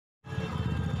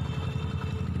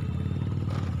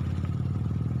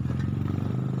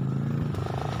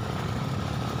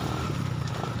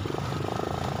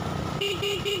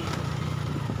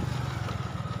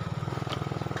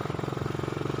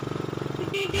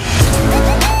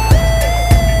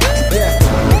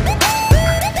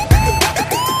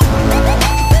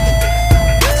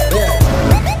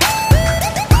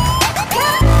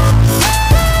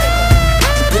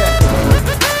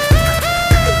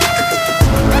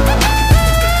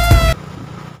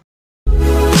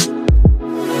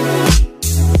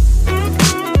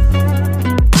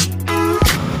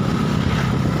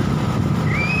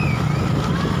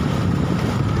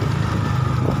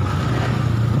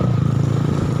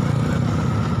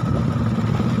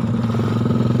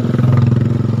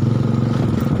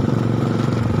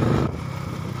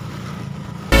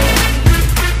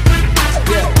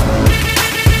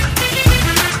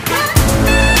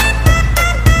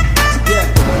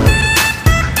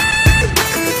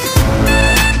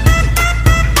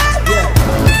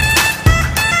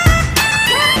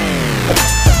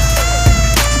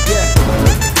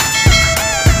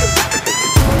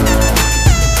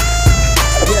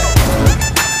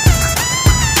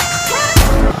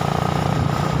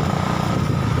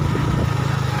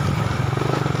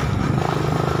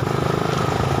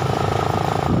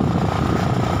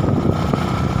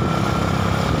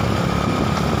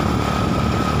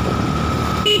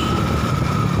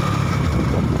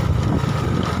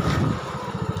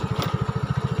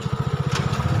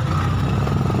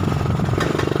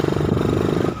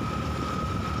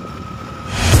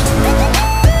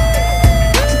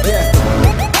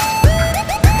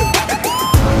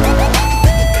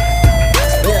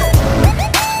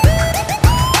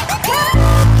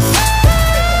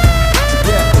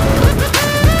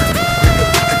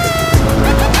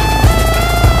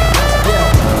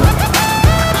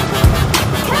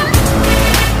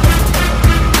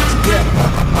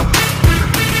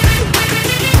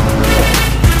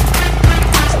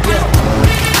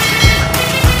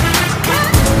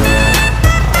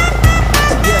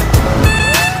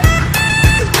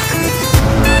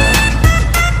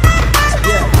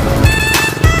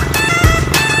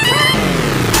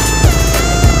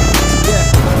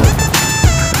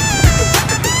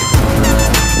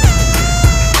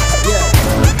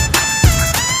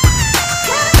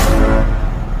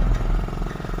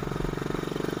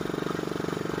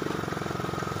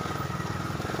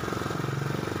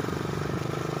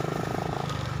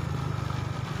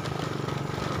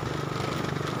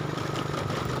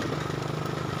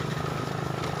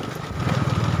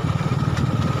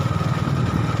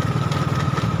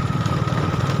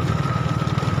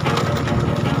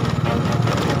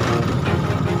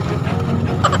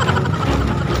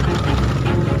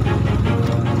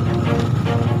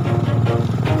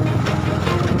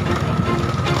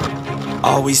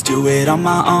Always do it on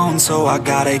my own, so I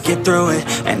gotta get through it.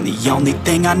 And the only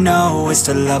thing I know is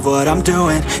to love what I'm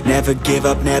doing. Never give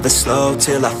up, never slow,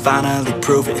 till I finally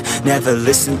prove it. Never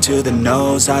listen to the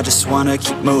no's, I just wanna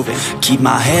keep moving. Keep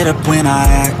my head up when I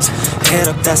act, head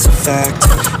up, that's a fact.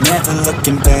 Never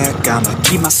looking back, I'ma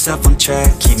keep myself on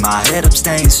track. Keep my head up,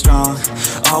 staying strong,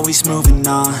 always moving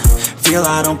on. Feel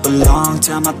I don't belong,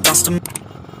 tell my thoughts to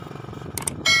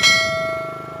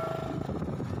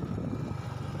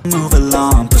move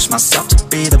along, push myself to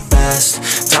be the best.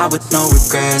 Die with no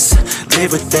regrets,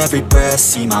 live with every breath.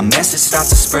 See my message start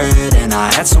to spread, and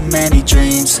I had so many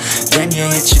dreams. Then you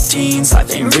hit your teens,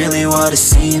 life ain't really what it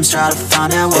seems. Try to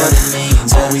find out what it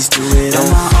means. Always do it on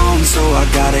my own, so I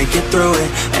gotta get through it.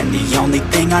 And the only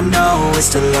thing I know is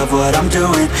to love what I'm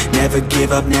doing. Never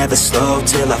give up, never slow,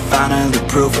 till I finally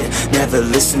prove it. Never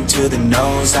listen to the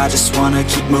no's, I just wanna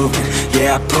keep moving.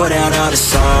 Yeah, I put out all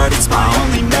this art, it's my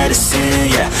only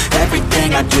medicine. Yeah,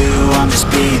 everything I do, I'm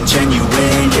just being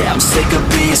genuine. Yeah, I'm sick of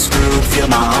being screwed, feel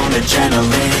my own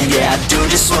adrenaline. Yeah, I do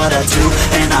just what I do,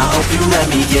 and I hope you let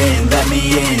me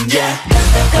in, yeah.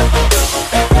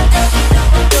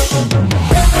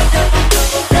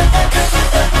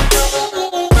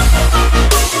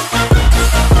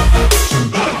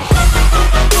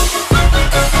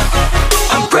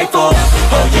 I'm grateful,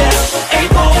 oh yeah,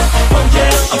 able, oh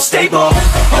yeah, I'm stable,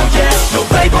 oh yeah, no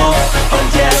label, oh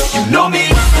yeah, you know me,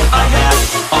 I have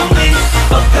only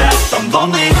a path, I'm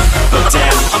lonely, but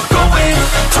damn, I'm going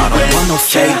to I don't want no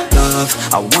fake love,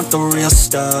 I want the real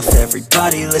stuff.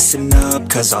 Everybody listen up,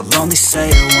 cause I'll only say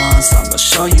it once. I'm gonna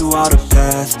show you all the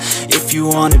path, if you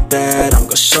want it bad. I'm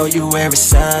gonna show you where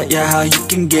it's at, yeah, how you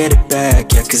can get it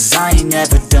back. Yeah, cause I ain't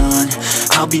never done,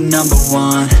 I'll be number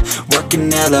one,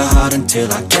 working hella hard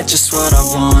until I get just what I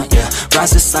want, yeah.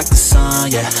 Rise just like the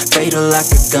sun, yeah, fatal like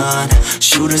a gun.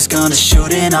 Shooters gonna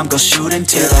shoot and I'm gonna shoot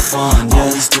until I won, yeah.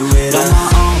 Always do it on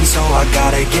my own, so I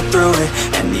gotta get through it.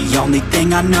 And the only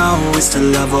thing I know is to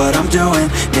love what I'm doing.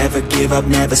 Never give up,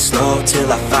 never slow,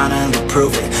 till I finally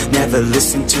prove it. Never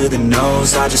listen to the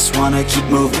no's, I just wanna keep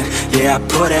moving. Yeah, I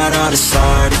put out all this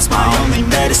art, it's my only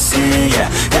medicine, yeah.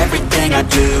 Everything I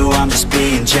do, I'm just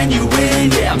being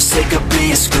genuine, yeah. I'm sick of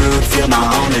being screwed, feel my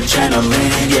own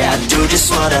adrenaline, yeah. I do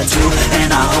just what I do,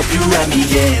 and I hope you let me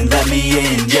in,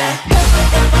 yeah.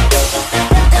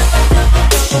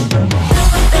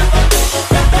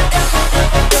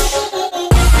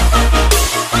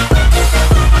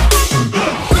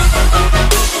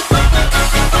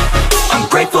 I'm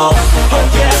grateful, oh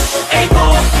yeah,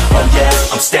 able, oh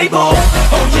yeah, I'm stable,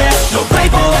 oh yeah, no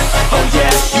label, oh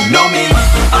yeah, you know me,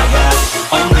 I have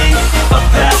only a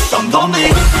path, I'm lonely,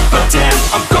 but damn,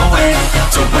 I'm going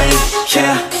to win,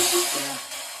 yeah.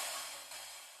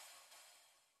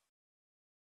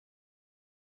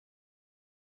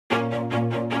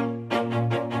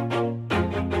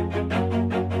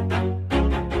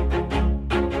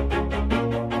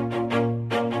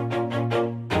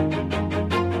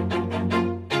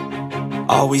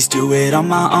 Always do it on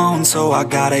my own, so I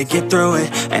gotta get through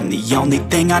it. And the only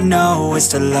thing I know is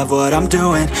to love what I'm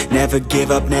doing. Never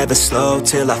give up, never slow,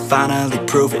 till I finally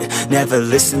prove it. Never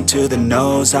listen to the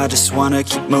no's, I just wanna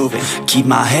keep moving. Keep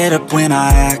my head up when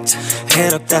I act,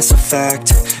 head up, that's a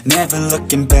fact. Never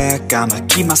looking back, I'ma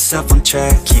keep myself on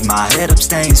track. Keep my head up,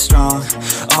 staying strong,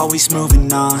 always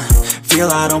moving on. Feel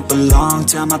I don't belong,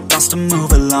 tell my thoughts to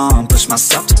move along. Push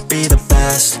myself to be the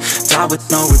best, die with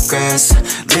no regrets.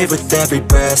 Live with every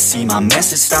breath, see my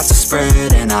message start to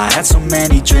spread. And I had so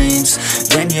many dreams,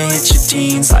 then you hit your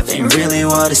teens. Life ain't really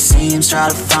what it seems, try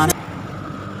to find it.